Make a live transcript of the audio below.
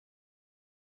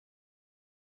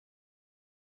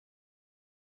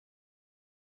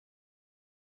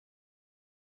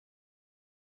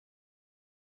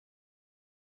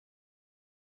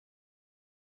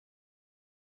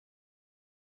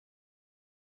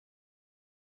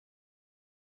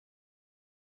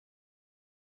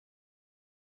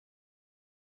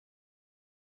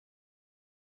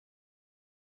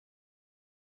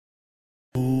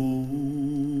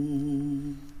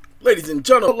Ladies and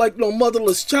gentlemen, like no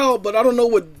motherless child, but I don't know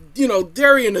what,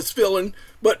 Darian is feeling,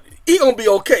 but he gonna be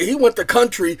okay. He went to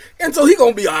country, and so he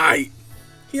gonna be alright.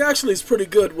 He actually is pretty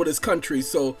good with his country,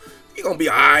 so he gonna be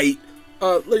alright.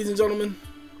 Ladies and gentlemen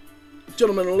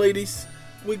and ladies,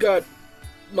 we got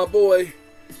my boy,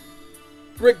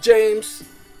 Rick James,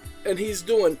 and he's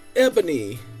doing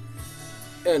Ebony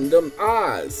and them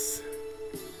eyes.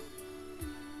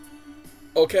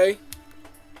 Okay?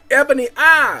 Ebony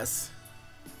eyes.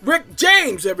 Rick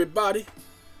James, everybody.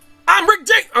 I'm Rick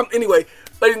James. Anyway,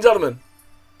 ladies and gentlemen,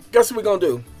 guess what we're going to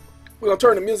do? We're going to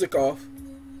turn the music off.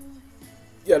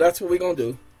 Yeah, that's what we're going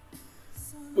to do.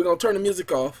 We're going to turn the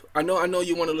music off. I know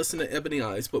you want to listen to Ebony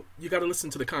Eyes, but you got to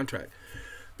listen to the contract.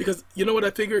 Because you know what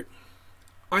I figured?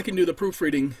 I can do the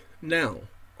proofreading now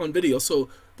on video so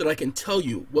that I can tell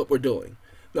you what we're doing.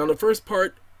 Now, the first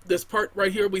part, this part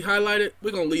right here we highlighted, we're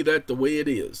going to leave that the way it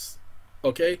is.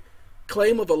 Okay?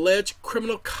 Claim of alleged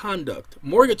criminal conduct,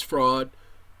 mortgage fraud,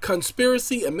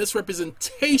 conspiracy and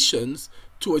misrepresentations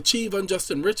to achieve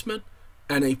unjust enrichment,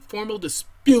 and a formal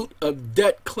dispute of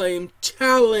debt claim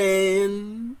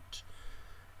challenge.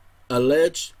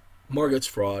 Alleged mortgage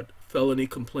fraud, felony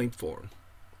complaint form.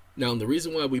 Now, the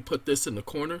reason why we put this in the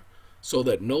corner, so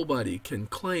that nobody can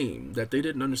claim that they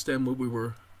didn't understand what we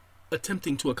were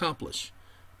attempting to accomplish.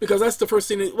 Because that's the first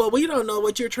thing that, well, we don't know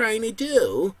what you're trying to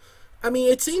do. I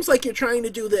mean, it seems like you're trying to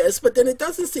do this, but then it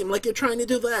doesn't seem like you're trying to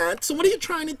do that. So what are you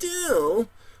trying to do?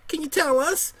 Can you tell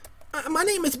us? My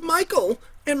name is Michael,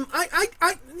 and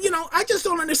I just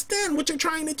don't understand what you're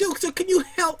trying to do. So can you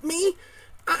help me?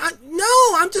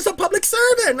 No, I'm just a public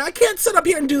servant. I can't sit up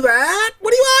here and do that.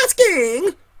 What are you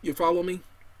asking? You follow me?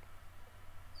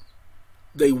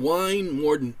 They whine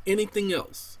more than anything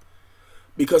else.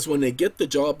 Because when they get the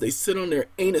job, they sit on their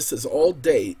anuses all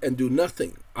day and do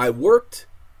nothing. I worked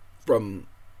from,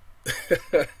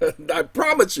 I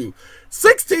promise you,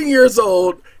 16 years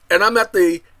old, and I'm at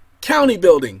the county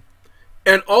building.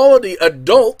 And all of the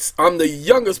adults, I'm the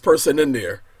youngest person in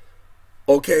there.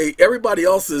 Okay, everybody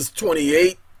else is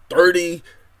 28, 30,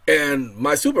 and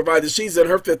my supervisor, she's in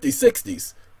her 50s,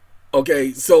 60s.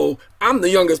 Okay, so I'm the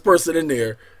youngest person in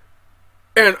there.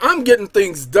 And I'm getting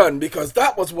things done because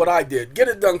that was what I did. Get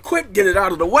it done quick, get it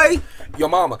out of the way, your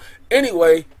mama.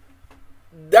 Anyway,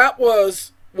 that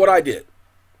was what I did.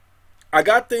 I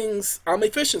got things, I'm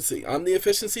efficiency. I'm the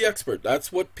efficiency expert.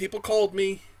 That's what people called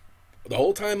me the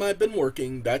whole time I've been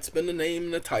working. That's been the name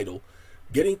and the title.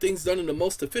 Getting things done in the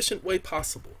most efficient way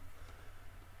possible.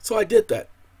 So I did that.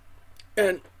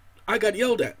 And I got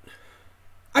yelled at.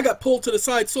 I got pulled to the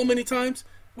side so many times.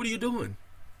 What are you doing?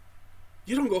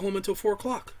 You don't go home until 4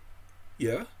 o'clock.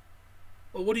 Yeah?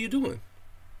 Well, what are you doing?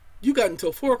 You got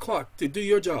until 4 o'clock to do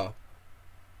your job.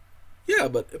 Yeah,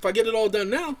 but if I get it all done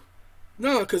now,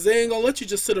 no, because they ain't going to let you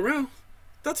just sit around.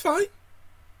 That's fine.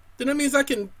 Then that means I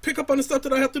can pick up on the stuff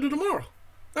that I have to do tomorrow.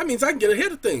 That means I can get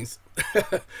ahead of things.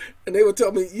 And they would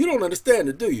tell me, you don't understand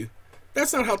it, do you?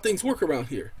 That's not how things work around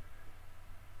here.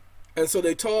 And so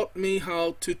they taught me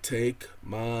how to take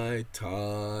my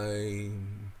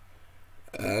time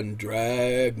and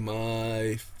drag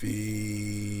my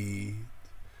feet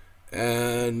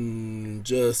and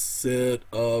just sit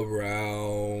around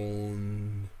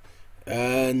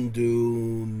and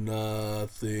do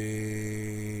nothing.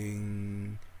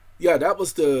 Yeah, that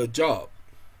was the job.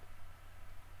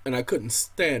 And I couldn't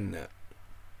stand that.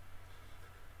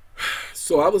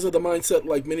 So I was of the mindset,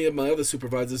 like many of my other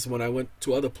supervisors when I went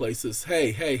to other places,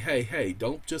 hey,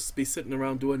 don't just be sitting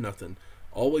around doing nothing.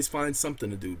 Always find something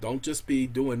to do. Don't just be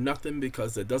doing nothing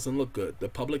because it doesn't look good. The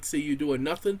public see you doing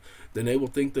nothing, then they will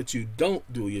think that you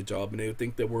don't do your job, and they will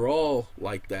think that we're all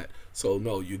like that. So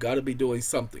no, you got to be doing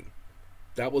something.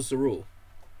 That was the rule.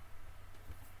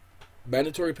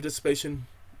 Mandatory participation,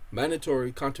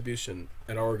 mandatory contribution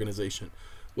at our organization.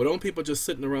 We don't want people just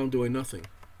sitting around doing nothing.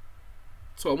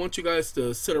 So I want you guys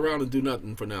to sit around and do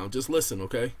nothing for now. Just listen,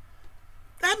 okay?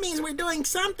 That means we're doing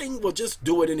something. Well, just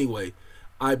do it anyway.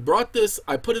 I brought this,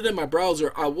 I put it in my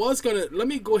browser. I was going to, let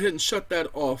me go ahead and shut that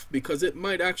off because it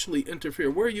might actually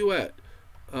interfere. Where are you at?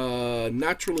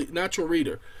 Natural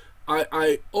Reader.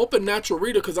 I opened Natural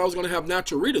Reader because I was going to have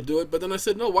Natural Reader do it, but then I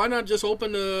said, no, why not just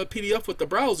open the PDF with the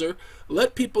browser?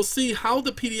 Let people see how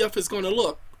the PDF is going to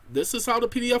look. This is how the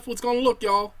PDF was going to look,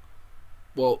 y'all.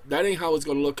 Well, that ain't how it's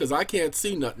going to look because I can't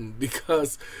see nothing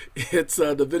because it's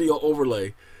the video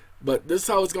overlay. But this is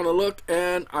how it's going to look,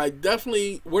 and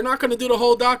we're not going to do the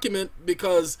whole document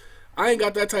because I ain't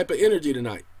got that type of energy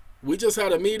tonight. We just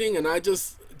had a meeting, and I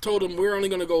just told them we're only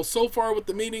going to go so far with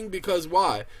the meeting because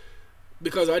why?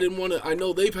 Because I didn't want to, I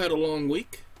know they've had a long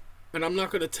week, and I'm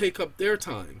not going to take up their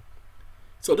time.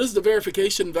 So this is the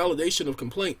verification, validation of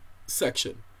complaint.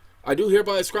 section. I do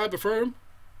hereby ascribe, affirm,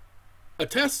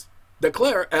 attest,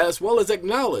 declare, as well as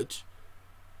acknowledge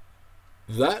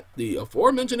that the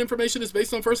aforementioned information is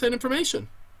based on first-hand information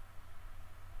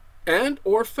and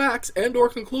or facts and or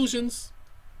conclusions.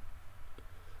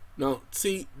 Now,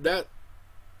 see that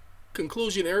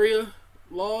conclusion area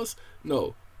laws?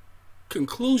 No,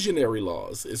 conclusionary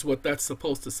laws is what that's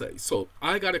supposed to say. So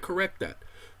I got to correct that.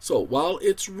 So while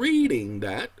it's reading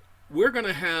that, we're going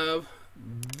to have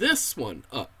this one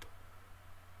up.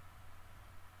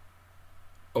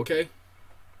 Okay?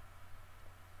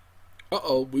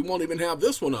 Uh-oh, we won't even have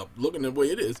this one up, looking at the way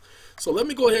it is. So let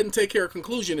me go ahead and take care of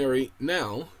conclusionary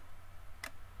now.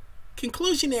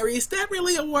 Conclusionary, is that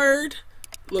really a word?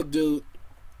 Look, dude,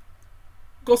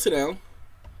 go sit down.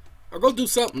 Or go do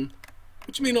something.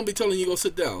 What you mean don't be telling you go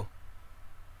sit down?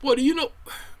 Boy, do you know...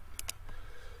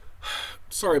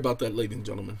 Sorry about that, ladies and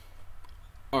gentlemen.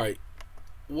 Alright,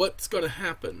 what's going to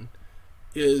happen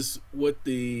is with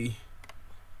the...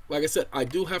 Like I said, I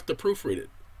do have to proofread it.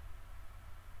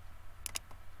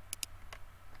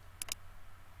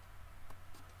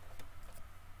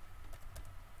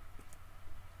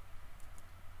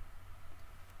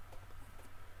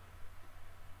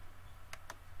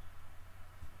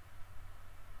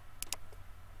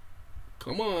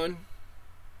 Come on.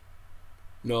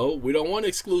 No, we don't want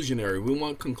exclusionary. We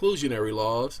want conclusionary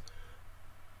laws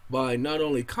by not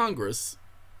only Congress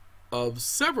of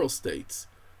several states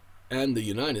and the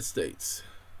United States.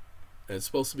 And it's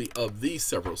supposed to be of these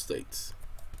several states.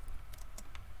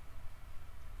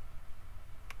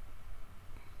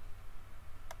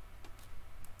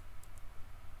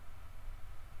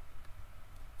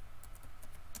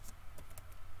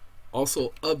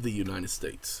 Also of the United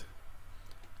States.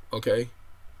 Okay?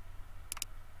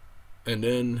 And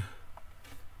then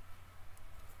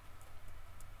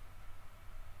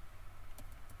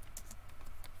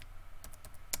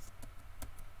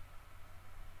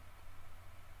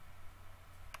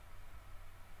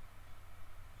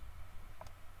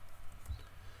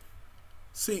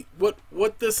see,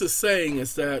 what this is saying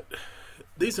is that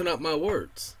these are not my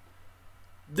words.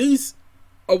 These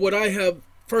are what I have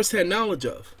firsthand knowledge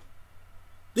of.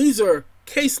 These are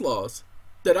case laws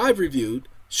that I've reviewed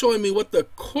showing me what the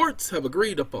courts have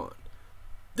agreed upon.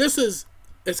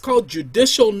 It's called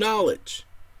judicial knowledge.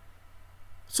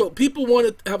 So people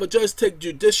want to have a judge take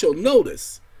judicial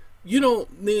notice. You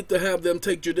don't need to have them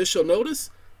take judicial notice.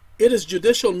 It is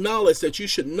judicial knowledge that you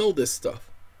should know this stuff.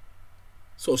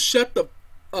 So shut the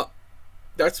up.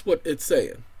 That's what it's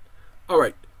saying. All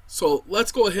right. So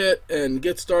let's go ahead and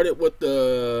get started with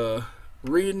the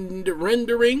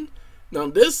rendering. Now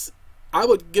this, I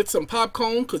would get some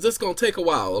popcorn because this is going to take a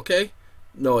while, okay?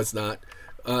 No, it's not.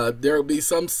 There will be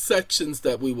some sections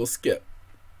that we will skip.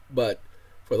 But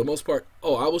for the most part,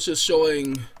 oh, I was just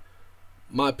showing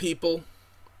my people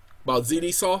about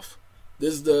ZDSoft.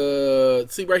 This is the,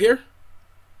 see right here?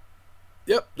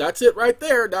 Yep, that's it right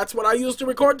there. That's what I use to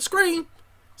record the screen.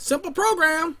 Simple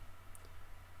program.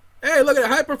 Hey, look at it.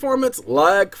 High performance,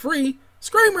 lag free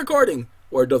screen recording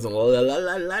where it doesn't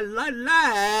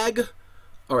lag.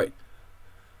 All right.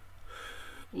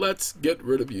 Let's get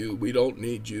rid of you. We don't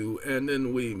need you. And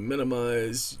then we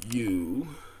minimize you.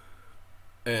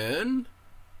 And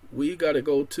we got to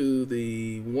go to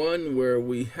the one where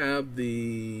we have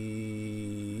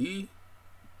the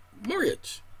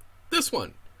mortgage. This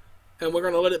one. And we're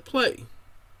going to let it play.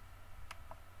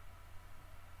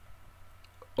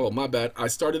 Oh, my bad. I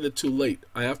started it too late.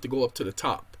 I have to go up to the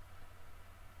top.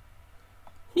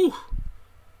 Whew.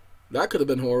 That could have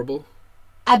been horrible.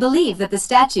 I believe that the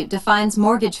statute defines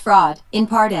mortgage fraud, in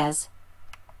part as...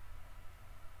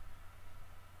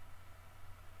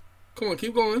 Come on,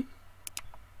 keep going.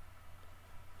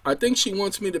 I think she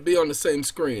wants me to be on the same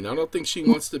screen. I don't think she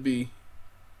wants to be...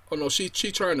 Oh, no, she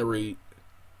trying to read.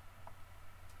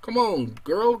 Come on,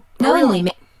 girl.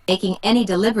 Knowingly making any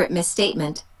deliberate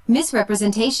misstatement,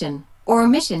 misrepresentation, or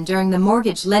omission during the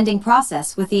mortgage lending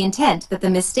process with the intent that the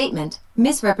misstatement,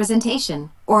 misrepresentation,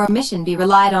 or omission be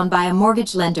relied on by a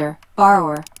mortgage lender,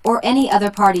 borrower, or any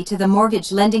other party to the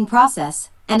mortgage lending process,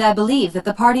 and I believe that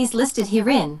the parties listed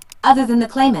herein, other than the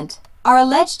claimant, are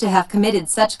alleged to have committed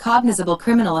such cognizable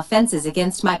criminal offenses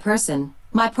against my person,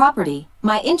 my property,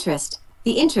 my interest,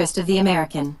 the interest of the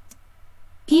American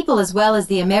people as well as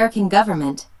the American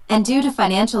government, and due to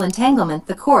financial entanglement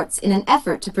the courts in an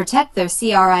effort to protect their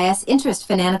CRIS interest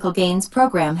financial gains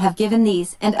program have given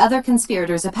these and other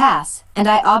conspirators a pass, and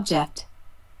I object.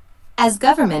 As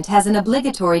government has an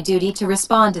obligatory duty to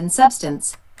respond in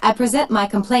substance, I present my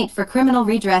complaint for criminal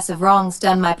redress of wrongs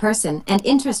done my person and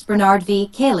interest Bernard v.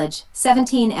 Kalage,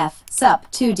 17F,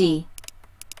 Sup. 2D.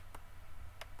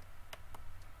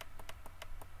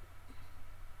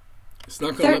 It's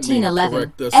not going to let me 1311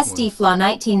 correct this SD one. Flaw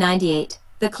 1998.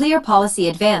 The clear policy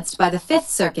advanced by the Fifth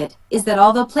Circuit is that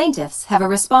although plaintiffs have a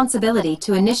responsibility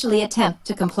to initially attempt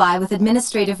to comply with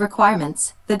administrative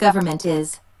requirements, the government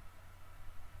is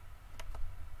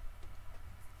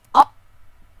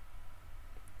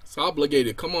It's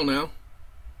obligated. Come on now.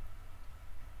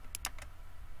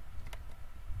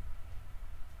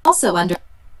 also under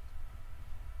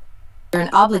an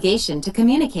obligation to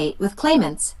communicate with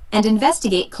claimants and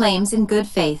investigate claims in good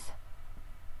faith.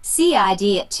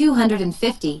 CID at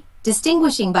 250,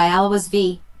 distinguishing by Alwas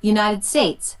v. United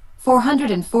States,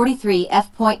 443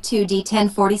 F.2 D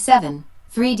 1047,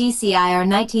 3 DCIR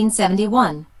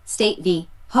 1971, State v.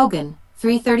 Hogan,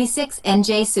 336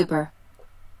 NJ Super.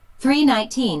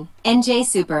 319, NJ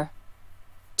Super.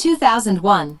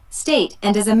 2001, State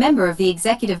and as a member of the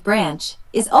executive branch,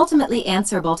 is ultimately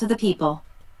answerable to the people.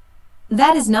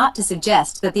 That is not to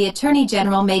suggest that the Attorney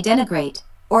General may denigrate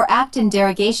or act in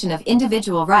derogation of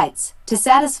individual rights to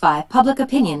satisfy public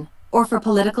opinion or for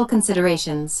political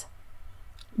considerations.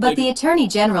 But the Attorney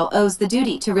General owes the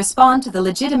duty to respond to the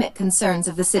legitimate concerns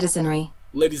of the citizenry.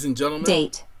 Ladies and gentlemen,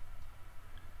 Date.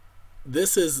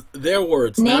 this is their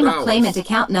words, Name not of ours. claimant,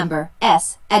 account number,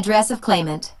 S, address of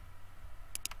claimant.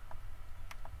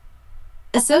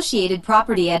 Associated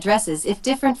property addresses if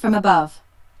different from above.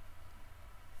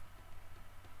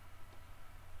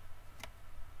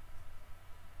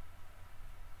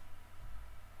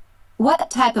 What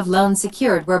type of loan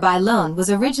secured whereby loan was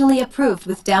originally approved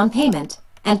with down payment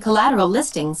and collateral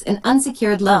listings an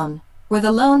unsecured loan, where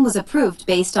the loan was approved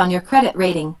based on your credit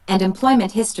rating and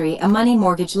employment history a money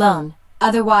mortgage loan,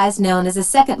 otherwise known as a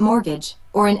second mortgage,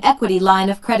 or an equity line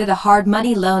of credit a hard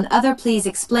money loan other. Please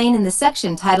explain in the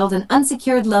section titled An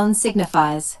Unsecured Loan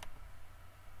Signifies.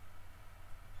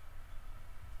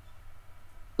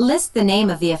 List the name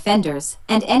of the offenders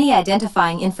and any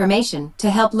identifying information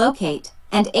to help locate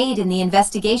and aid in the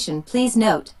investigation. Please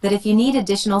note that if you need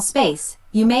additional space,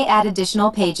 you may add additional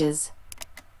pages.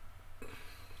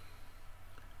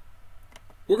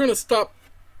 We're going to stop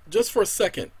just for a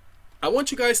second. I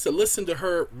want you guys to listen to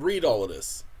her read all of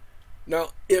this. Now,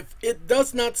 if it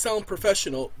does not sound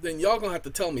professional, then y'all going to have to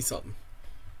tell me something.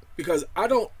 Because I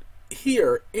don't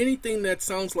hear anything that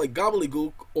sounds like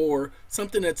gobbledygook or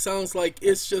something that sounds like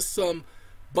it's just some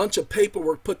bunch of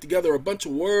paperwork put together, a bunch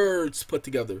of words put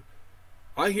together.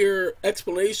 I hear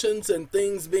explanations and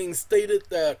things being stated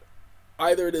that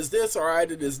either it is this or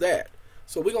either it is that.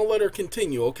 So we're going to let her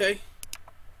continue, okay?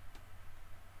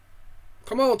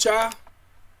 Come on, child.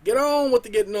 Get on with the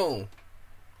getting on.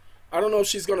 I don't know if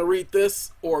she's going to read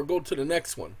this or go to the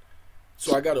next one.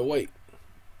 So I got to wait.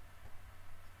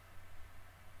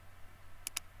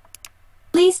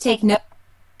 Please take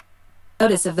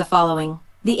notice of the following.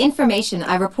 The information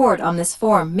I report on this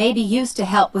form may be used to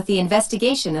help with the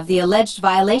investigation of the alleged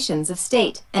violations of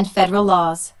state and federal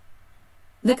laws.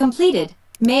 The completed,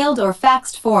 mailed or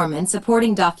faxed form and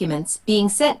supporting documents being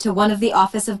sent to one of the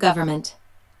office of government.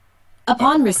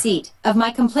 Upon receipt of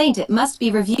my complaint, it must be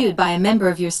reviewed by a member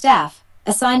of your staff,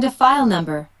 assigned a file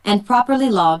number, and properly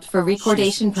logged for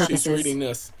recordation purposes. She's reading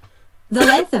this. The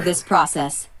length of this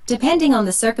process, depending on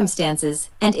the circumstances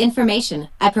and information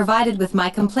I provided with my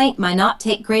complaint, might not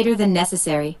take greater than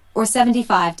necessary, or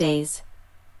 75 days.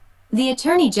 The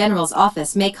Attorney General's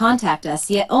office may contact us,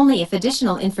 yet only if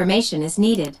additional information is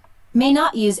needed. May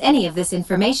not use any of this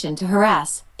information to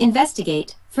harass,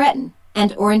 investigate, threaten,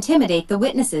 and or intimidate the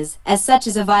witnesses, as such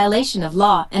is a violation of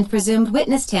law and presumed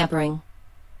witness tampering.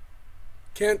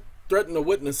 Can't threaten a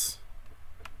witness.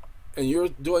 And you're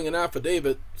doing an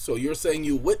affidavit, so you're saying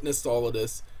you witnessed all of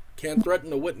this. Can't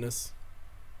threaten a witness.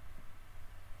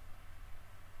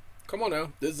 Come on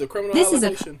now. This is a criminal allegation.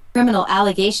 This is a criminal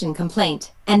allegation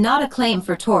complaint, and not a claim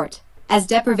for tort, as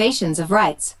deprivations of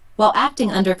rights, while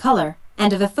acting under color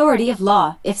and of authority of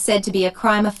law, if said to be a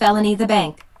crime, a felony. The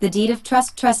bank, the deed of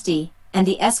trust trustee, and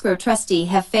the escrow trustee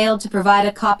have failed to provide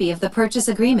a copy of the purchase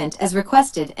agreement as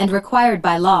requested and required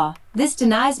by law. This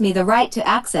denies me the right to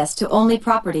access to only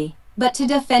property, but to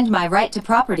defend my right to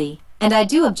property, and I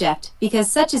do object,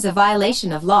 because such is a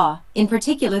violation of law, in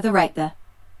particular the right the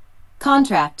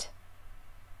contract.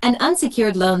 An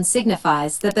unsecured loan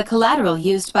signifies that the collateral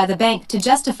used by the bank to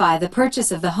justify the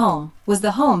purchase of the home was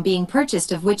the home being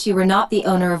purchased of which you were not the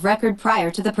owner of record prior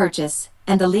to the purchase,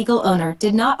 and the legal owner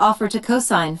did not offer to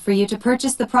co-sign for you to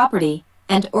purchase the property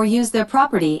and or use their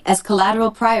property as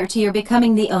collateral prior to your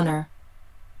becoming the owner.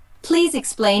 Please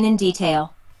explain in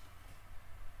detail.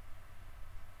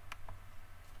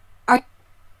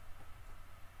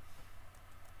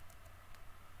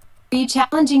 Are you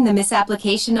challenging the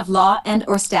misapplication of law and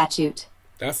or statute?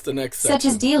 That's the next such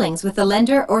as section. dealings with the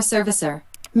lender or servicer,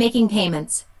 making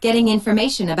payments, getting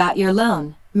information about your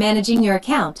loan, managing your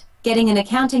account, getting an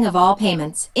accounting of all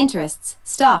payments, interests,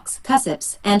 stocks,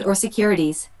 CUSIPs, and or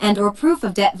securities, and or proof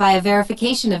of debt via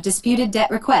verification of disputed debt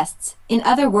requests. In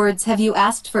other words, have you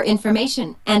asked for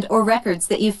information and or records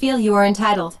that you feel you are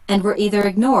entitled and were either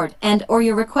ignored and or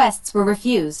your requests were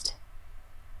refused?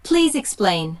 Please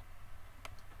explain.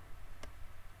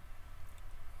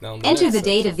 Now Enter the next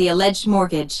date section. of the alleged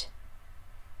mortgage.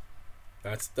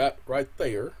 That's that right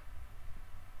there.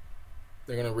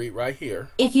 They're going to read right here.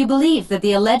 If you believe that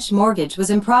the alleged mortgage was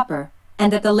improper,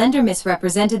 and that the lender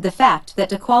misrepresented the fact that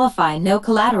to qualify no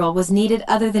collateral was needed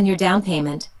other than your down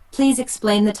payment, please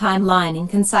explain the timeline in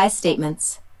concise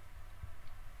statements.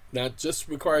 Now it just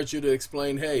requires you to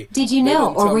explain, hey, Did you they know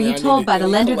didn't or tell were me you I told needed by the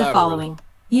any lender the collateral. following?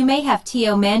 You may have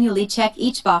TO manually check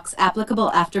each box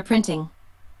applicable after printing.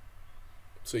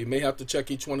 So you may have to check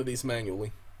each one of these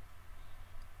manually.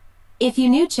 If you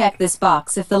knew, check this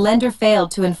box. If the lender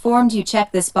failed to inform you,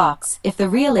 check this box. If the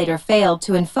realtor failed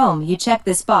to inform you, check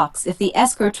this box. If the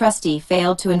escrow trustee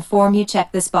failed to inform you,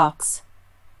 check this box.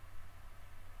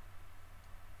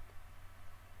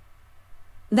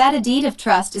 That a deed of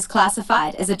trust is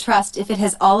classified as a trust if it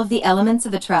has all of the elements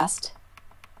of a trust.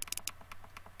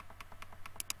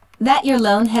 That your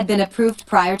loan had been approved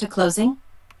prior to closing,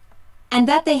 and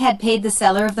that they had paid the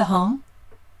seller of the home.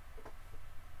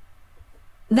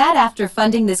 That after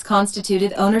funding this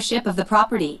constituted ownership of the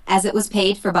property as it was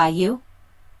paid for by you.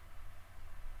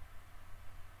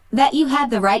 That you had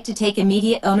the right to take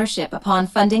immediate ownership upon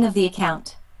funding of the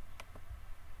account.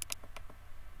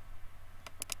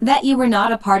 That you were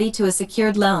not a party to a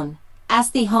secured loan,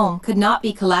 as the home could not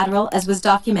be collateral as was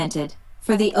documented,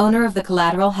 for the owner of the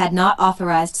collateral had not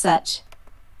authorized such.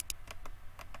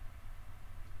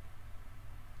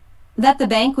 That the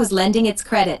bank was lending its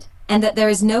credit, and that there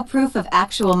is no proof of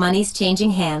actual monies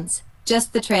changing hands,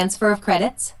 just the transfer of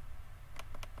credits?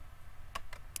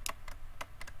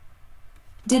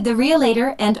 Did the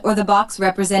realtor and or the box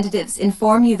representatives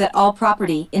inform you that all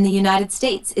property in the United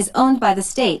States is owned by the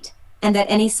state, and that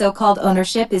any so-called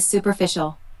ownership is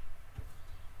superficial?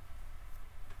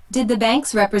 Did the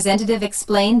bank's representative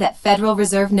explain that Federal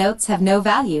Reserve notes have no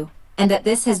value, and that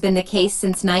this has been the case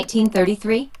since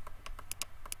 1933?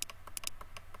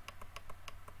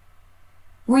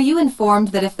 Were you informed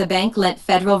that if the bank lent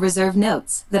Federal Reserve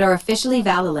notes that are officially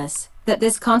valueless, that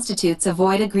this constitutes a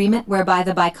void agreement whereby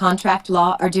the by contract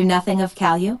law or do nothing of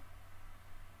value?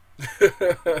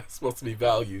 It's supposed to be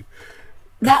value.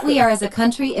 That we are as a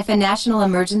country if a national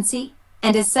emergency,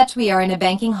 and as such we are in a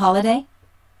banking holiday?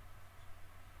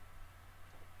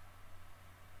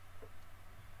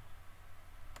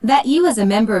 That you as a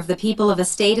member of the people of a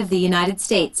state of the United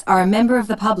States are a member of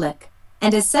the public,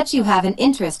 and as such you have an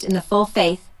interest in the full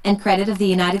faith and credit of the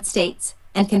United States,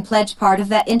 and can pledge part of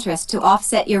that interest to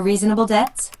offset your reasonable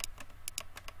debts?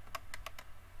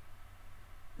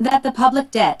 That the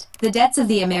public debt, the debts of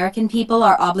the American people,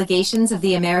 are obligations of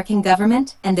the American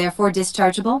government, and therefore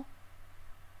dischargeable?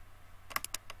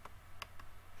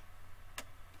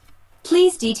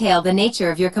 Please detail the nature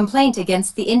of your complaint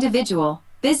against the individual,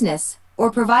 business,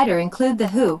 or provider. Include the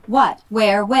who, what,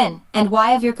 where, when, and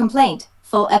why of your complaint.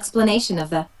 Full explanation of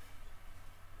the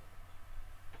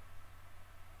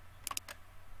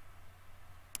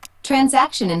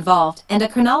transaction involved and a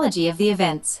chronology of the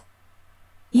events.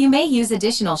 You may use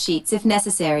additional sheets if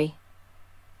necessary.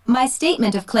 My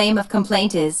statement of claim of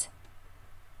complaint is: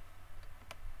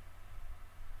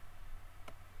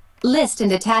 list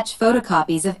and attach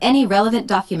photocopies of any relevant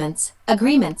documents,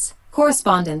 agreements,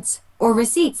 correspondence, or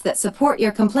receipts that support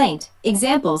your complaint.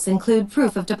 Examples include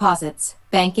proof of deposits,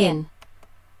 bank-in,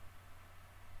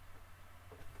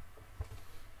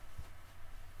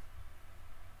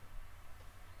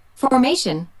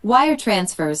 formation, wire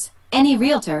transfers, any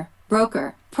realtor,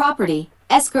 broker, property,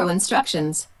 escrow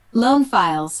instructions, loan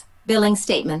files, billing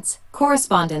statements,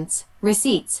 correspondence,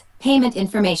 receipts, payment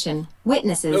information,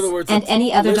 witnesses, In other words, and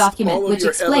any other list all document of which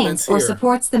your explains evidence or here.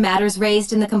 supports the matters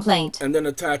raised in the complaint. And then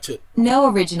attach it. No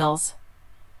originals.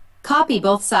 Copy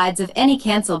both sides of any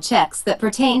canceled checks that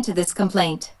pertain to this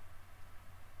complaint.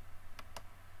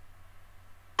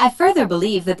 I further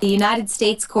believe that the United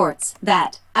States courts,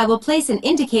 that I will place an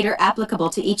indicator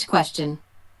applicable to each question.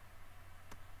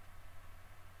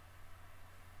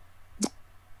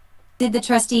 Did the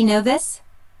trustee know this?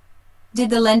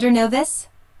 Did the lender know this?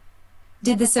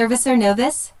 Did the servicer know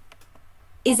this?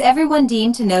 Is everyone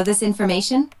deemed to know this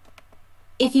information?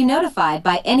 If you notified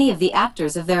by any of the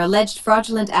actors of their alleged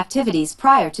fraudulent activities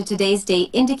prior to today's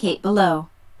date, indicate below.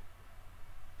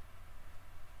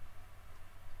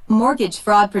 Mortgage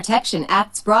Fraud Protection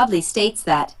Act broadly states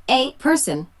that a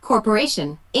person,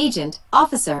 corporation, agent,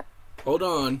 officer. Hold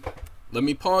on. Let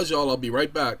me pause, y'all. I'll be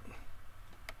right back.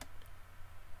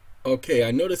 Okay,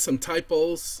 I noticed some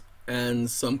typos and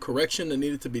some correction that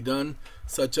needed to be done,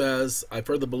 such as I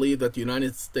further believe that the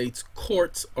United States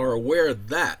courts are aware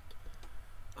that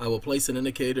I will place an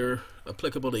indicator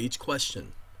applicable to each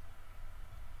question.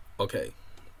 Okay,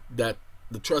 that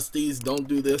the trustees don't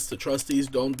do this, the trustees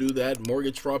don't do that.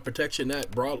 Mortgage Fraud Protection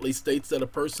Act broadly states that a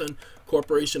person,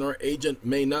 corporation, or agent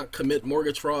may not commit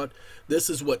mortgage fraud. This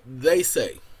is what they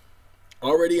say,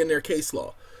 already in their case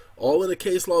law. All of the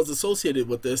case laws associated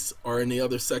with this are in the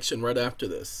other section right after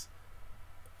this.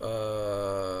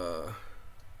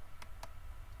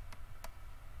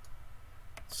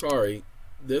 Sorry,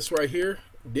 this right here,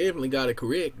 definitely got it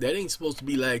correct. That ain't supposed to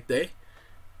be like that.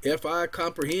 FI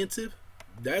comprehensive,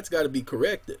 that's got to be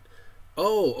corrected.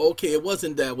 Oh, okay, it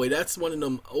wasn't that way. That's one of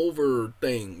them over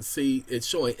things. See, it's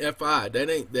showing FI. That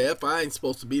ain't, the FI ain't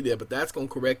supposed to be there, but that's gonna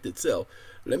correct itself.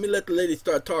 Let me let the lady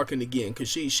start talking again, because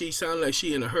she sounded like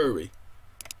she in a hurry.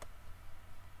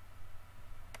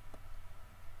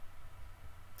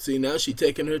 See, now she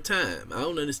taking her time. I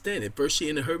don't understand it. First she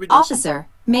in a hurry. Officer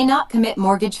may not commit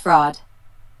mortgage fraud.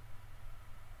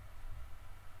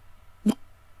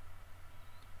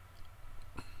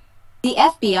 The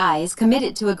FBI is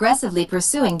committed to aggressively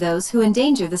pursuing those who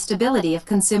endanger the stability of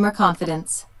consumer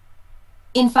confidence.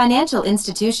 In financial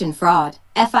institution fraud,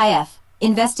 FIF,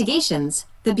 investigations,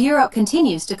 the Bureau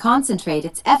continues to concentrate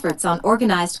its efforts on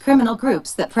organized criminal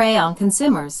groups that prey on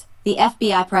consumers. The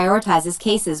FBI prioritizes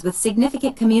cases with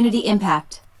significant community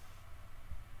impact.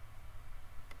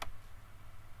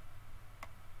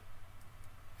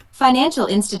 Financial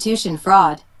institution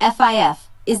fraud, FIF,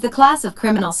 is the class of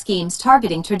criminal schemes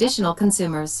targeting traditional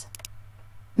consumers.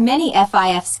 Many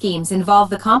FIF schemes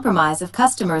involve the compromise of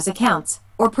customers' accounts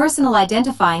or personal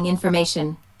identifying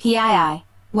information, PII.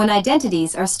 When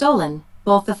identities are stolen,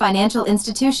 both the financial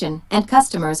institution and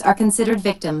customers are considered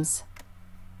victims.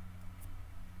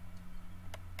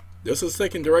 This is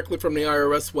taken directly from the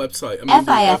IRS website.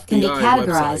 FIF can be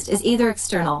categorized as either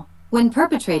external, when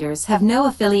perpetrators have no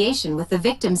affiliation with the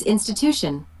victim's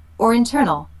institution, or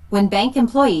internal, when bank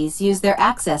employees use their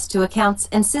access to accounts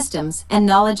and systems and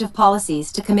knowledge of policies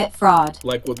to commit fraud.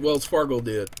 Like what Wells Fargo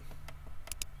did.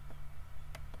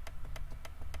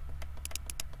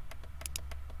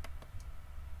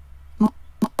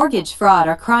 Mortgage fraud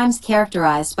are crimes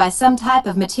characterized by some type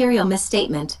of material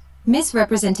misstatement,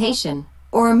 misrepresentation,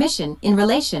 or omission in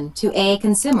relation to a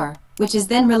consumer, which is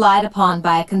then relied upon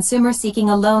by a consumer seeking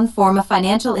a loan from a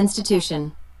financial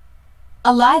institution.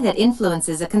 A lie that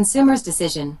influences a consumer's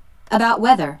decision about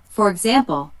whether, for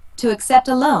example, to accept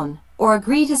a loan or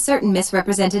agree to certain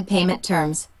misrepresented payment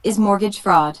terms is mortgage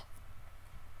fraud.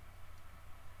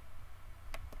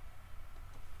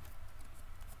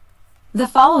 The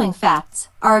following facts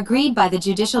are agreed by the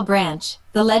judicial branch,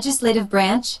 the legislative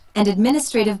branch, and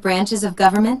administrative branches of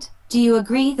government. Do you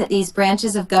agree that these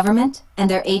branches of government and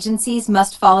their agencies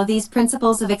must follow these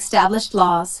principles of established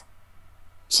laws?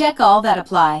 Check all that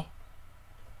apply.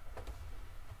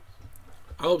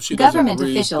 I hope she Government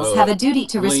officials have a duty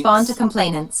to respond to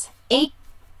complainants.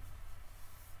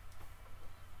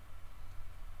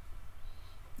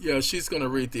 Yeah, she's going to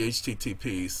read the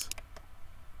HTTPs.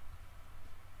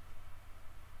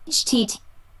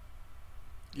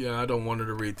 Yeah, I don't want her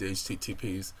to read the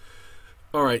HTTPs.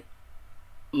 All right.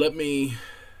 Let me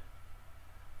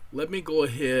go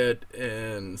ahead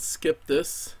and skip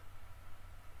this.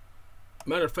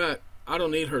 Matter of fact, I don't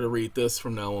need her to read this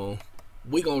from now on.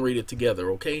 We're going to read it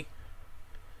together, okay?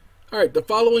 All right, the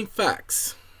following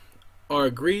facts are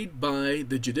agreed by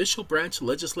the judicial branch,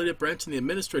 legislative branch, and the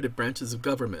administrative branches of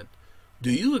government.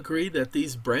 Do you agree that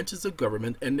these branches of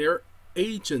government and their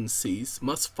agencies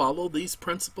must follow these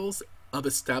principles of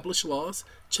established laws?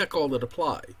 Check all that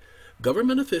apply.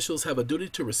 Government officials have a duty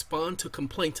to respond to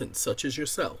complainants such as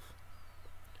yourself.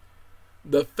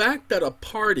 The fact that a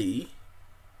party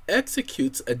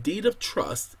executes a deed of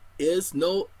trust is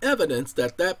no evidence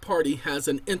that that party has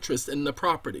an interest in the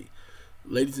property.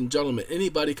 Ladies and gentlemen,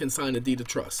 anybody can sign a deed of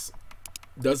trust.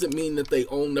 Doesn't mean that they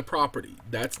own the property.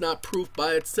 That's not proof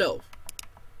by itself.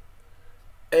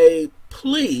 A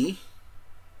plea,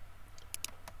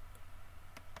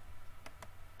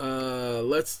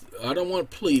 I don't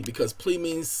want plea because plea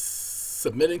means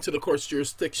submitting to the court's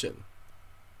jurisdiction.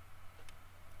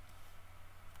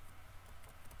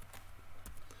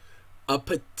 A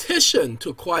petition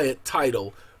to quiet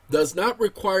title does not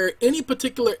require any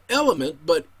particular element,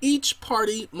 but each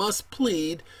party must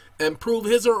plead and prove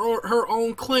his or her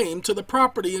own claim to the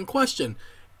property in question.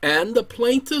 and the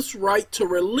plaintiff's right to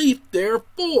relief,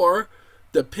 therefore,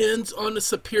 depends on the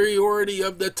superiority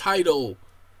of the title.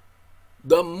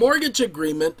 The mortgage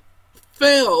agreement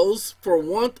fails for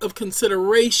want of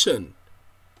consideration.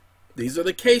 These are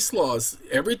the case laws.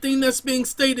 Everything that's being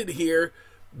stated here,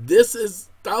 this is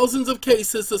thousands of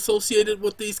cases associated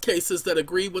with these cases that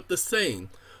agree with the same.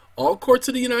 All courts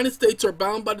of the United States are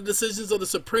bound by the decisions of the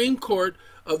Supreme Court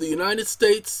of the United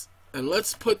States, and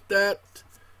let's put that,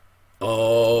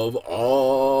 of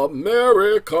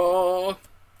America.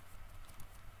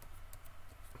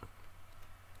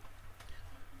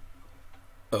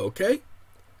 Okay.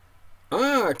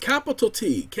 Capital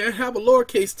T. Can't have a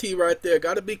lowercase t right there.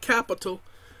 Got to be capital.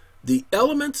 The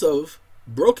elements of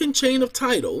broken chain of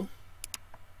title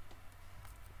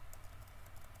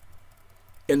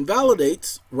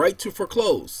invalidates right to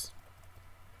foreclose.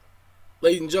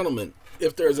 Ladies and gentlemen,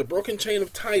 if there is a broken chain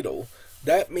of title,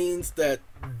 that means that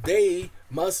they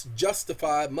must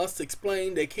justify, must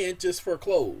explain. They can't just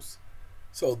foreclose.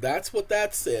 So that's what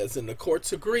that says, and the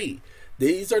courts agree.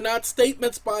 These are not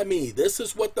statements by me. This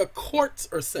is what the courts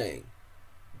are saying.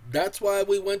 That's why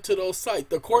we went to those sites.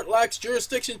 The court lacks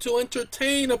jurisdiction to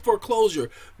entertain a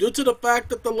foreclosure due to the fact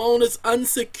that the loan is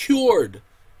unsecured.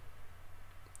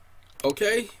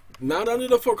 Okay? Not under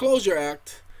the Foreclosure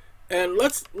Act. And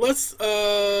let's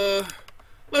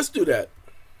do that.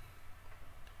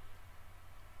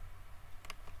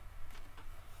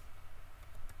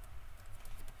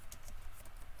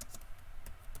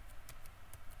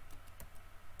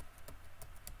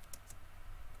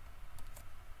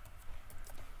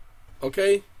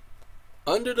 Okay,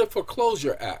 under the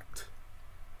Foreclosure Act,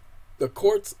 the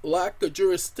courts lack the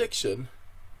jurisdiction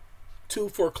to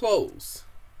foreclose.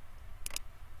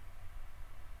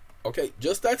 Okay,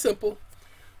 just that simple,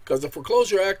 because the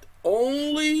Foreclosure Act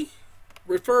only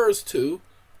refers to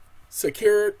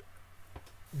secured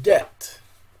debt.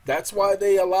 That's why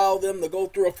they allow them to go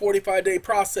through a 45-day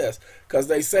process, because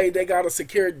they say they got a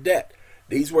secured debt.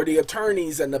 These were the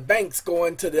attorneys and the banks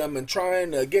going to them and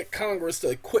trying to get Congress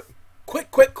to quit,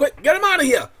 get them out of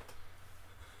here.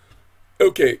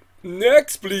 Okay,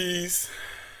 next please.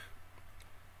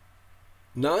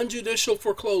 Non-judicial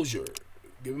foreclosure.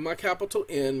 Give me my capital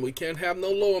N. We can't have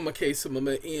no lowercase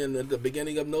n at the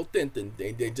beginning of no thinking.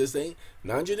 They just ain't.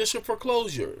 Non-judicial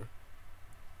foreclosure.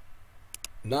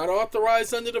 Not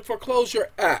authorized under the Foreclosure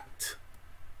Act.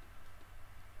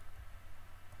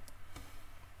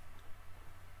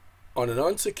 On an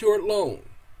unsecured loan.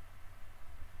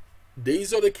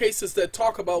 These are the cases that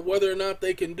talk about whether or not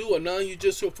they can do a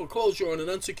non-judicial foreclosure on an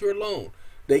unsecured loan.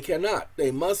 They cannot.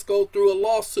 They must go through a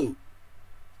lawsuit.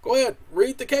 Go ahead,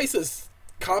 read the cases.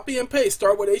 Copy and paste.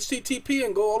 Start with HTTP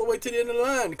and go all the way to the end of the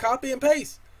line. Copy and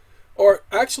paste. Or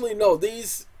actually, no,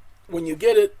 these, when you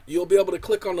get it, you'll be able to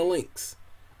click on the links.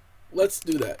 Let's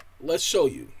do that. Let's show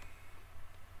you.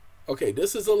 Okay,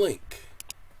 this is a link.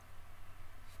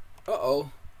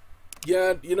 Uh-oh.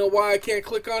 Yeah, you know why I can't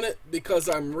click on it? Because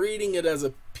I'm reading it as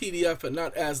a PDF and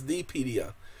not as the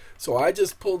PDF. So I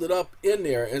just pulled it up in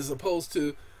there as opposed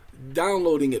to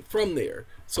downloading it from there.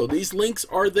 So these links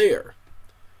are there.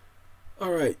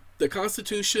 All right. The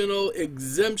constitutional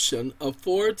exemption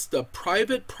affords the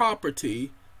private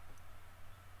property.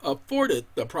 Okay,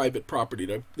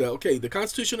 the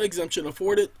constitutional exemption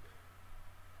afforded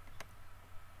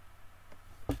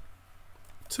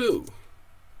to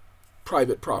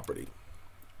private property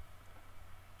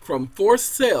from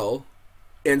forced sale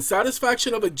in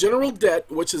satisfaction of a general debt,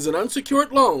 which is an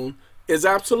unsecured loan, is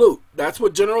absolute. That's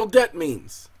what general debt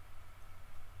means.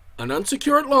 An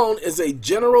unsecured loan is a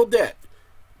general debt.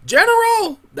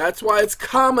 General! That's why it's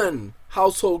common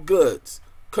household goods,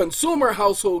 consumer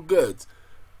household goods.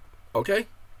 Okay?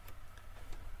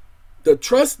 The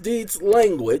trust deed's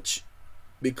language,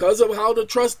 because of how the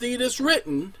trust deed is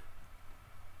written,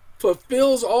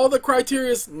 fulfills all the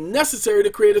criteria necessary to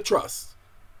create a trust.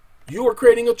 You are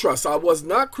creating a trust. I was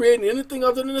not creating anything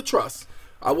other than a trust.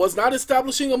 I was not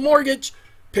establishing a mortgage.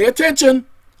 Pay attention.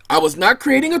 I was not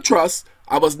creating a trust.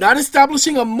 I was not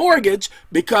establishing a mortgage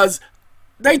because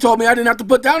they told me I didn't have to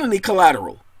put down any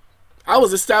collateral. I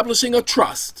was establishing a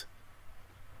trust.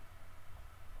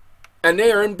 And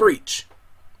they are in breach.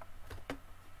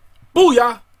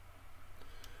 Booyah!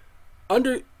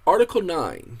 Under Article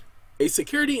 9, a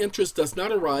security interest does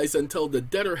not arise until the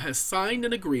debtor has signed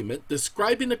an agreement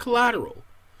describing the collateral.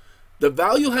 The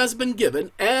value has been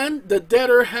given and the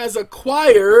debtor has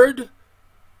acquired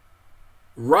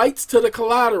rights to the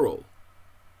collateral.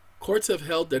 Courts have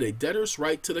held that a debtor's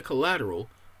right to the collateral,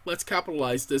 let's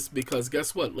capitalize this because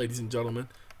guess what, ladies and gentlemen?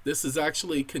 This is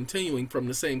actually continuing from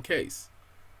the same case.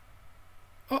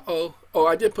 Uh-oh. Oh,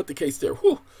 I did put the case there.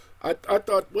 Whew. I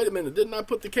thought, wait a minute, didn't I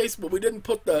put the case? But we didn't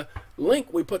put the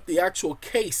link. We put the actual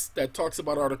case that talks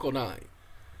about Article 9.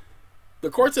 The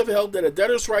courts have held that a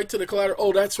debtor's right to the collateral.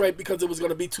 Oh, that's right, because it was going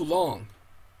to be too long.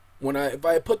 If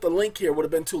I had put the link here, it would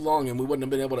have been too long and we wouldn't have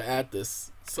been able to add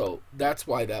this. So that's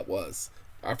why that was.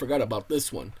 I forgot about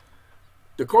this one.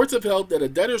 The courts have held that a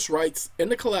debtor's rights in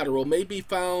the collateral may be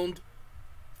found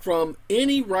from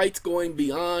any rights going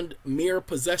beyond mere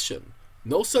possession.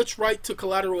 No such right to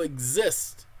collateral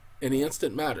exists in the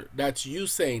instant matter. That's you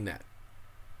saying that.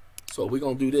 So we're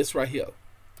going to do this right here.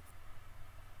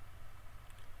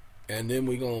 And then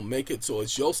we're going to make it so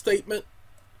it's your statement.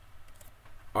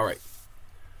 All right.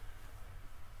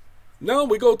 Now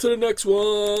we go to the next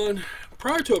one.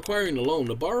 Prior to acquiring the loan,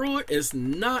 the borrower is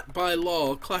not by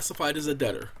law classified as a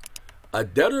debtor. A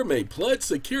debtor may pledge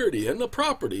security in the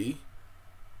property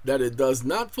that it does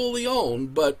not fully own,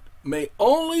 but may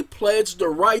only pledge the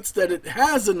rights that it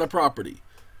has in the property.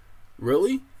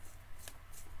 Really?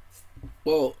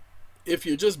 Well, if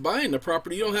you're just buying the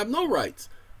property, you don't have no rights.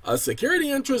 A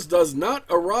security interest does not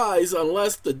arise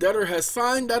unless the debtor has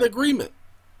signed that agreement.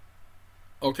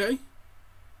 Okay?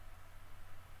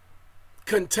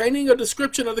 Containing a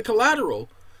description of the collateral.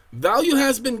 Value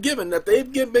has been given, that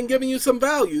they've been giving you some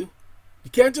value.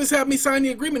 You can't just have me sign the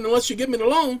agreement unless you give me the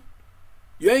loan.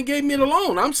 You ain't gave me the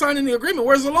loan. I'm signing the agreement.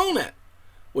 Where's the loan at?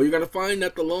 Well, you're going to find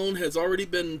that the loan has already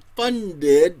been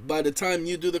funded by the time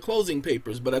you do the closing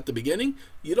papers. But at the beginning,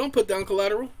 you don't put down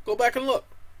collateral. Go back and look.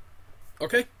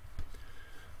 Okay?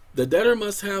 The debtor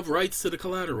must have rights to the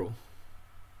collateral.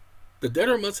 The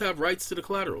debtor must have rights to the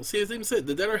collateral. See, as I even said,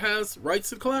 the debtor has rights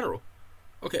to the collateral.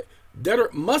 Okay. Debtor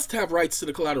must have rights to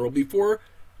the collateral before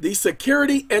the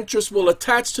security interest will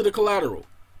attach to the collateral.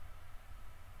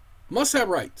 Must have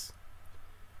rights.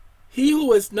 He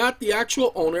who is not the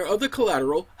actual owner of the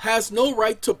collateral has no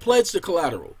right to pledge the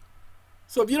collateral.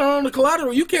 So if you don't own the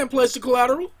collateral, you can't pledge the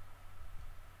collateral.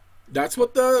 That's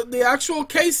what the actual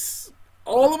case,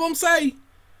 all of them say.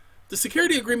 The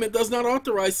security agreement does not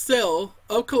authorize sale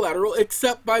of collateral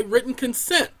except by written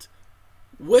consent,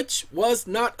 which was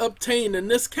not obtained in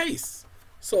this case.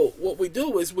 So what we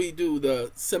do is we do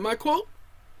the semi-quote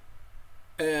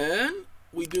and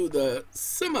we do the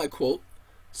semi-quote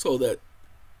so that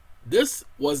this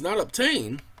was not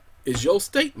obtained is your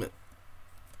statement.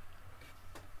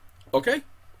 Okay?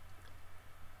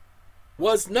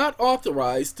 Was not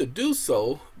authorized to do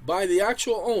so by the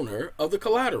actual owner of the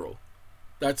collateral.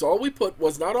 That's all we put.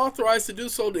 Was not authorized to do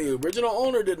so. The original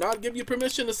owner did not give you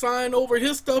permission to sign over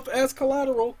his stuff as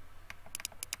collateral.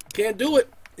 Can't do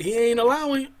it. He ain't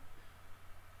allowing it.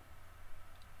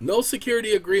 No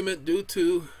security agreement due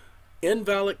to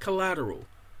invalid collateral.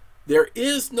 There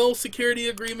is no security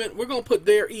agreement. We're going to put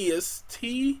there is,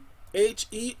 T-H-E-R-E,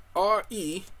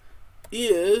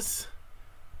 is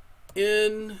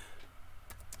in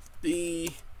the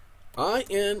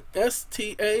I-N-S-T-A-N-T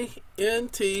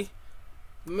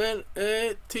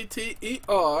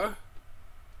T-T-E-R,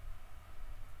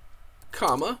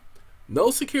 comma,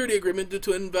 no security agreement due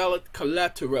to invalid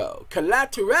collateral.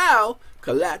 Collateral.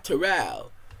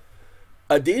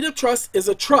 A deed of trust is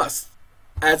a trust,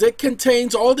 as it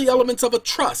contains all the elements of a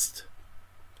trust.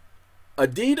 A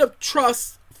deed of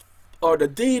trust, or the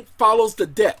deed follows the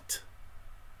debt.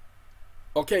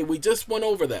 Okay, we just went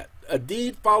over that. A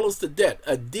deed follows the debt.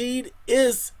 A deed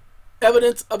is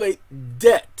evidence of a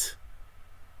debt.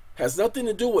 Has nothing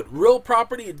to do with real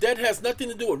property. A debt has nothing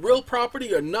to do with real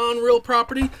property or non-real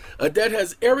property. A debt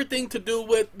has everything to do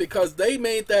with, because they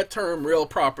made that term real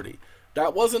property.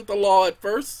 That wasn't the law at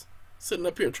first. Sitting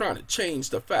up here trying to change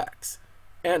the facts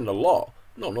and the law.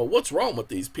 No, what's wrong with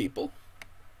these people?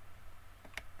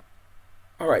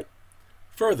 All right.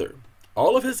 Further,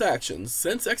 all of his actions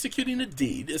since executing the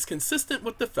deed is consistent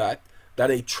with the fact that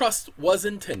a trust was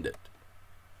intended.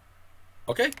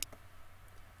 Okay?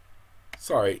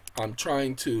 Sorry, I'm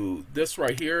trying to, this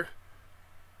right here,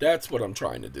 that's what I'm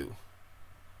trying to do.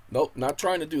 Nope, not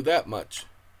trying to do that much.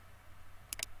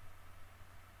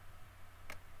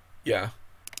 Yeah.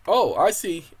 Oh, I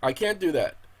see. I can't do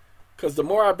that. Because the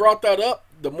more I brought that up,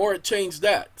 the more it changed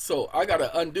that. So I got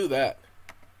to undo that.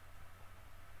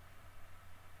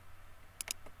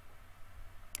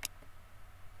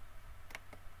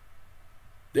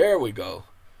 There we go.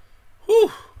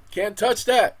 Whew. Can't touch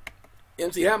that.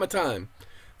 MC Hammer time.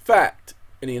 Fact.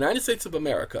 In the United States of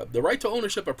America, the right to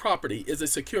ownership of property is a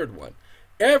secured one.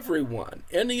 Everyone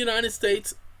in the United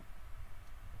States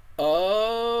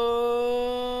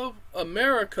of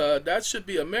America, that should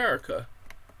be America.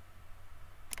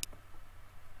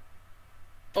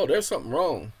 Oh, there's something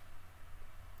wrong.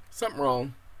 Something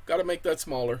wrong. Got to make that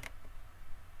smaller.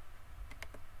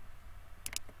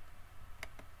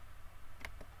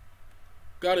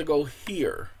 Gotta go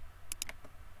here.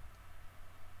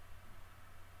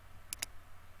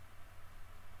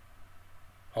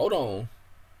 Hold on.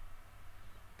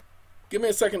 Give me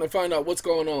a second to find out what's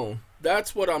going on.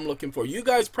 That's what I'm looking for. You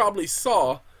guys probably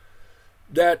saw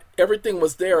that everything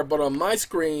was there, but on my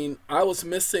screen, I was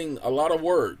missing a lot of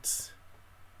words.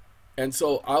 And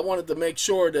so I wanted to make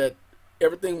sure that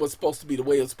everything was supposed to be the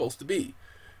way it's supposed to be.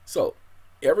 So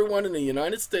everyone in the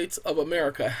United States of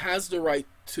America has the right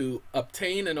to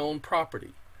obtain and own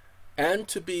property and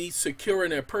to be secure in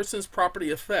their person's property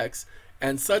effects,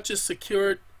 and such as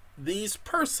secured these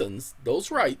persons,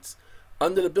 those rights,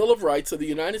 under the Bill of Rights of the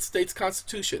United States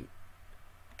Constitution.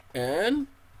 And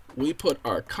we put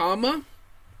our comma.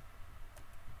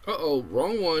 Uh-oh,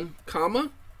 wrong one.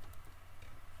 Comma.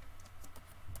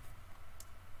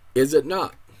 Is it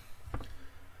not?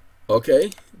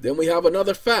 Okay, then we have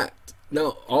another fact.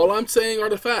 Now, all I'm saying are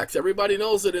the facts. Everybody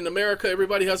knows that in America,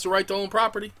 everybody has the right to own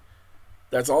property.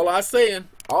 That's all I'm saying.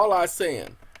 All I'm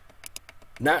saying.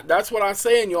 Not, that's what I'm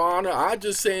saying, Your Honor. I'm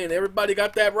just saying everybody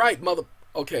got that right, mother.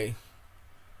 Okay.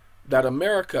 That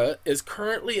America is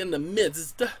currently in the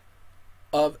midst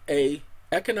of a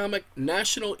economic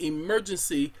national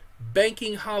emergency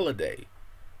banking holiday.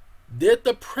 Did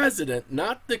the president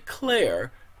not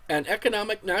declare an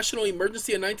economic national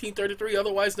emergency in 1933,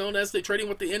 otherwise known as the Trading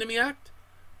with the Enemy Act,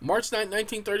 March 9,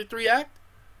 1933 Act,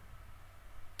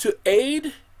 to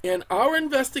aid in our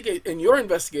your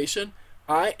investigation?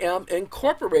 I am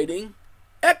incorporating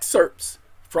excerpts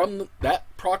from that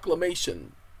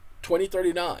proclamation,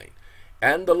 2039,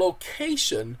 and the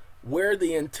location where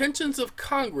the intentions of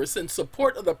Congress in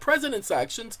support of the president's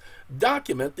actions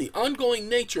document the ongoing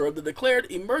nature of the declared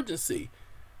emergency,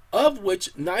 of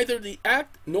which neither the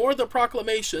act nor the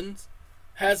proclamations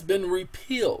has been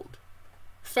repealed.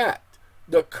 Fact: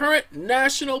 the current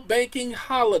national banking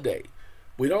holiday.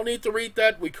 We don't need to read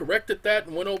that. We corrected that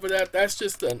and went over that. That's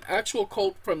just an actual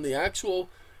quote from the actual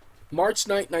March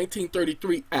 9,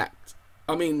 1933 act.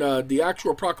 I mean, the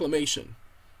actual proclamation.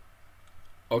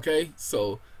 Okay,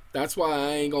 so that's why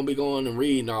I ain't going to be going and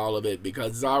reading all of it,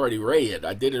 because it's already read.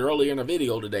 I did it earlier in the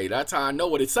video today. That's how I know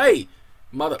what it say.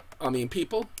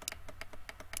 People.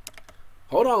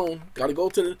 Hold on. Got to go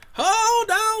to the...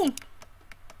 Hold on.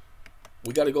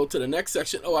 We got to go to the next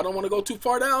section. Oh, I don't want to go too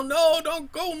far down. No,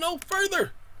 don't go no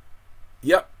further.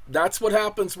 Yep, that's what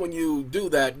happens when you do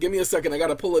that. Give me a second. I got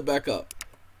to pull it back up.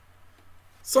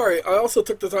 Sorry, I also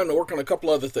took the time to work on a couple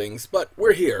other things, but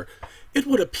we're here. It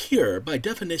would appear, by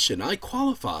definition, I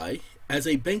qualify as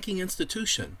a banking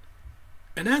institution.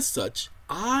 And as such,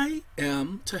 I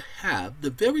am to have the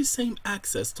very same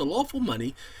access to lawful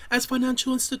money as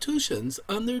financial institutions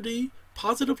under the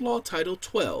Positive Law Title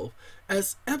 12,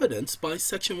 as evidenced by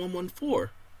Section 114.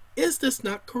 Is this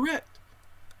not correct?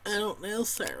 I don't know,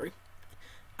 sir.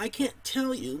 I can't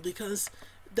tell you, because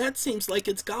that seems like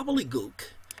it's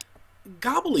gobbledygook.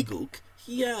 Gobbledygook?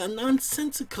 Yeah,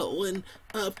 nonsensical and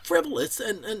frivolous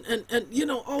and you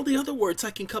know, all the other words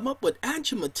I can come up with,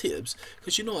 adjectives,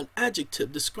 because you know an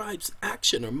adjective describes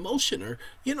action or motion or,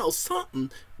 you know,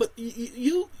 something, but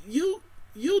you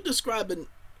describing...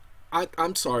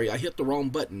 I'm sorry, I hit the wrong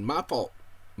button. My fault.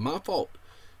 My fault.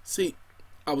 See,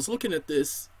 I was looking at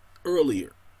this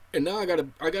earlier, and now I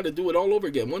gotta do it all over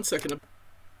again. 1 second.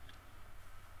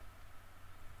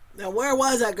 Now, where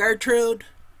was I, Gertrude?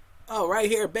 Oh, right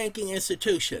here, banking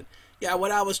institution. Yeah,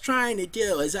 what I was trying to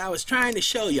do is I was trying to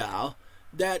show y'all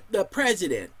that the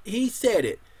president, he said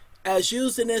it, as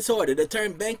used in this order, the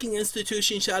term banking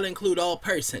institution shall include all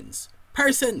persons.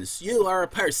 Persons, you are a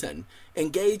person,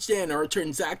 engaged in or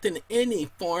transacting any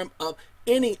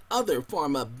other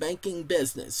form of banking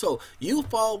business. So you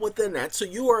fall within that. So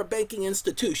you are a banking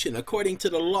institution according to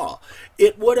the law.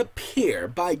 It would appear,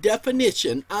 by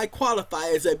definition, I qualify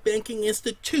as a banking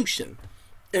institution.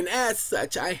 And as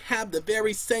such, I have the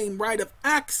very same right of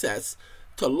access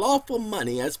to lawful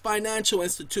money as financial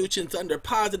institutions under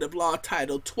Positive Law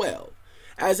Title 12.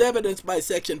 As evidenced by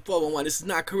Section 401, this is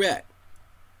not correct.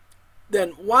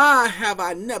 Then why have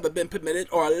I never been permitted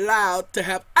or allowed to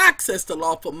have access to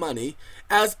lawful money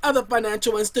as other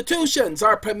financial institutions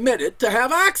are permitted to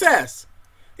have access?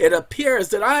 It appears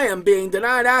that I am being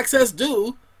denied access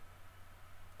to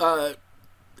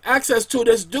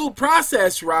this due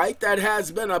process right that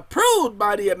has been approved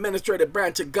by the administrative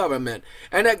branch of government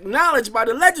and acknowledged by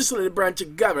the legislative branch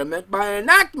of government by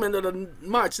enactment of the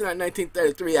March 9,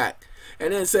 1933 Act.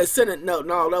 And then it says Senate note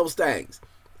and all those things.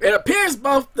 It appears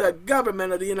both the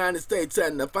government of the United States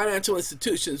and the financial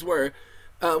institutions were,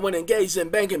 when engaged in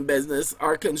banking business,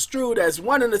 are construed as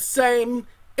one and the same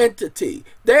entity.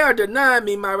 They are denying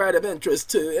me my right of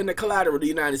interest in the collateral of the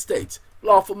United States.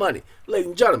 Lawful money. Ladies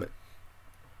and gentlemen,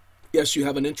 yes, you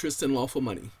have an interest in lawful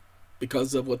money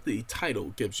because of what the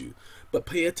title gives you. But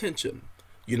pay attention.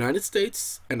 United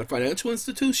States and the financial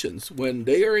institutions, when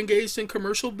they are engaged in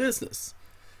commercial business,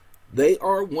 they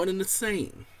are one and the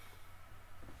same.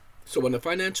 So when the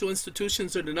financial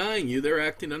institutions are denying you, they're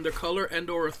acting under color and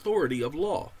or authority of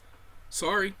law.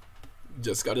 Sorry,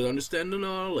 just got to understand the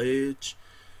knowledge.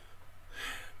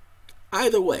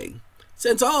 Either way,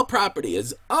 since all property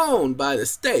is owned by the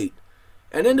state,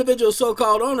 and individual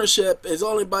so-called ownership is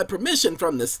only by permission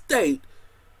from the state,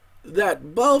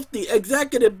 that both the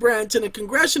executive branch and the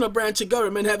congressional branch of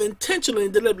government have intentionally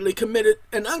and deliberately committed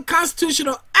an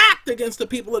unconstitutional act against the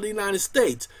people of the United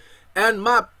States and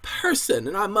my person,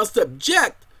 and I must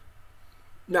object.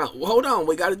 Now, hold on,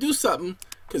 we got to do something,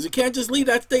 because you can't just leave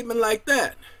that statement like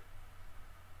that.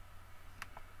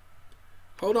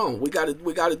 Hold on, we got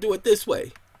to do it this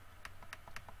way.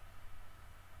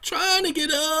 Trying to get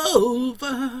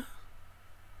over.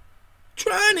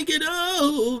 Trying to get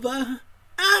over.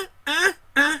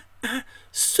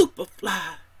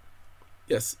 Superfly.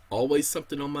 Yes, always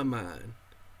something on my mind.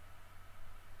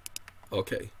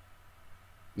 Okay.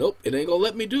 Nope, it ain't gonna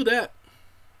let me do that.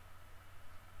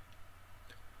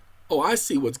 Oh, I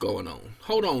see what's going on.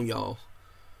 Hold on, y'all.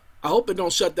 I hope it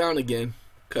don't shut down again,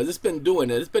 because it's been doing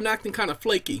it. It's been acting kind of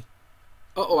flaky.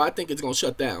 Uh-oh, I think it's gonna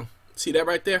shut down. See that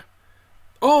right there?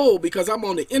 Oh, because I'm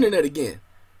on the internet again.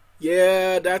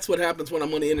 Yeah, that's what happens when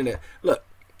I'm on the internet. Look,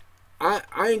 I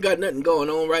ain't got nothing going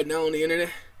on right now on the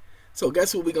internet. So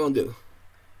guess what we gonna do?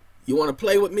 You want to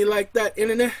play with me like that,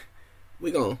 internet?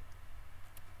 We gonna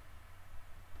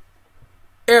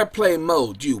airplane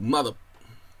mode, you mother.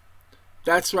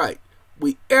 That's right.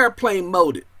 We airplane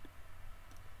moded.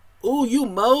 Ooh, you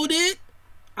moded?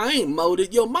 I ain't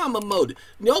moded. Your mama moded.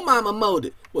 Your mama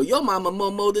moded. Well, your mama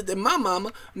more moded than my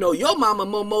mama. No, your mama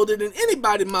more moded than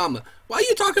anybody mama. Why are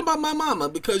you talking about my mama?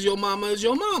 Because your mama is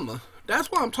your mama.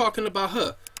 That's why I'm talking about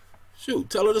her. Shoot,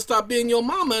 tell her to stop being your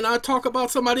mama and I talk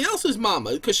about somebody else's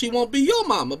mama, because she won't be your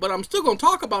mama. But I'm still going to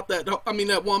talk about that,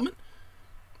 that woman.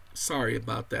 Sorry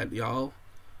about that, y'all.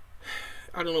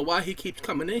 I don't know why he keeps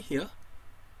coming in here.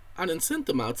 I done sent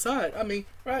him outside. I mean,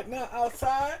 right now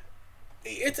outside,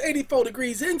 it's 84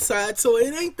 degrees inside, so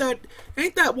it ain't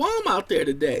that warm out there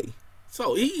today.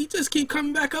 So he just keep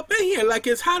coming back up in here like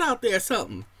it's hot out there or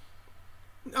something.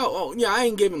 Oh, yeah, I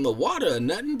ain't giving him the water or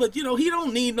nothing, but, you know, he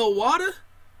don't need no water.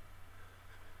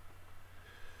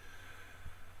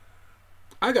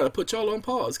 I got to put y'all on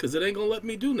pause because it ain't going to let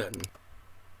me do nothing.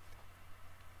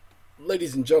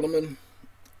 Ladies and gentlemen,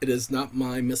 it is not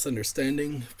my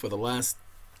misunderstanding. For the last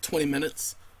 20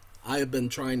 minutes, I have been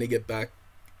trying to get back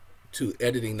to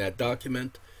editing that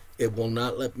document. It will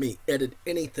not let me edit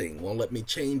anything, won't let me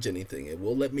change anything. It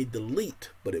will let me delete,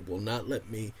 but it will not let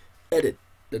me edit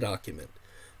the document.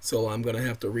 So I'm going to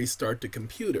have to restart the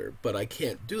computer, but I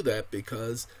can't do that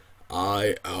because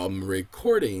I am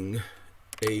recording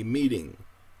a meeting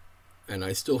and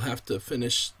I still have to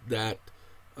finish that.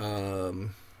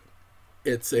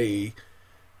 It's a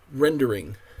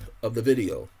rendering of the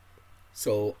video.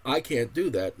 So I can't do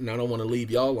that, and I don't want to leave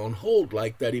y'all on hold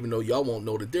like that, even though y'all won't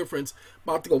know the difference.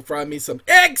 About to go fry me some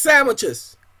egg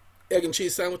sandwiches, egg and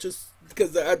cheese sandwiches,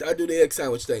 because I do the egg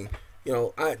sandwich thing. You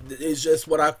know, it's just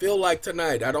what I feel like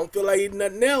tonight. I don't feel like eating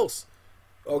nothing else.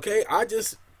 Okay, I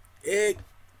just egg,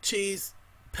 cheese,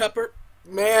 pepper,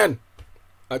 man.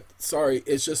 Sorry,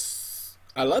 it's just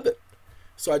I love it.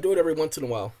 So I do it every once in a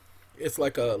while. It's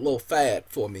like a little fad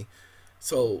for me.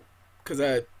 So, because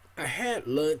I had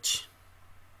lunch.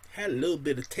 Had a little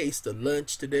bit of taste of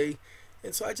lunch today,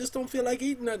 and so I just don't feel like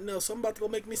eating nothing else. So I'm about to go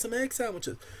make me some egg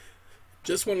sandwiches.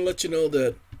 Just want to let you know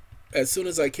that as soon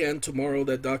as I can tomorrow,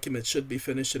 that document should be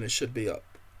finished and it should be up.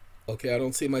 Okay, I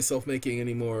don't see myself making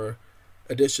any more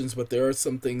additions, but there are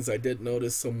some things I did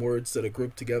notice, some words that are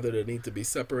grouped together that need to be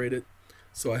separated.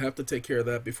 So I have to take care of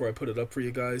that before I put it up for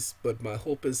you guys. But my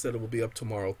hope is that it will be up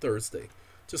tomorrow, Thursday,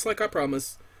 just like I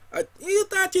promised. You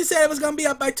thought you said it was going to be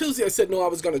up by Tuesday. I said, no, I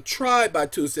was going to try by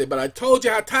Tuesday. But I told you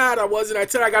how tired I was, and I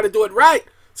said I got to do it right.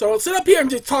 So don't sit up here and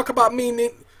just talk about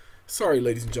me. Sorry,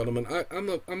 ladies and gentlemen. I'm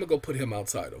going to go put him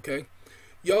outside, okay?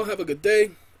 Y'all have a good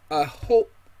day. I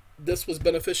hope this was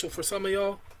beneficial for some of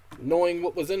y'all, knowing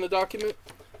what was in the document.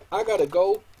 I got to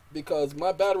go because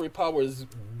my battery power is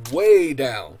way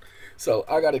down. So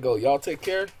I got to go. Y'all take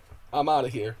care. I'm out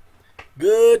of here.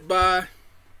 Goodbye.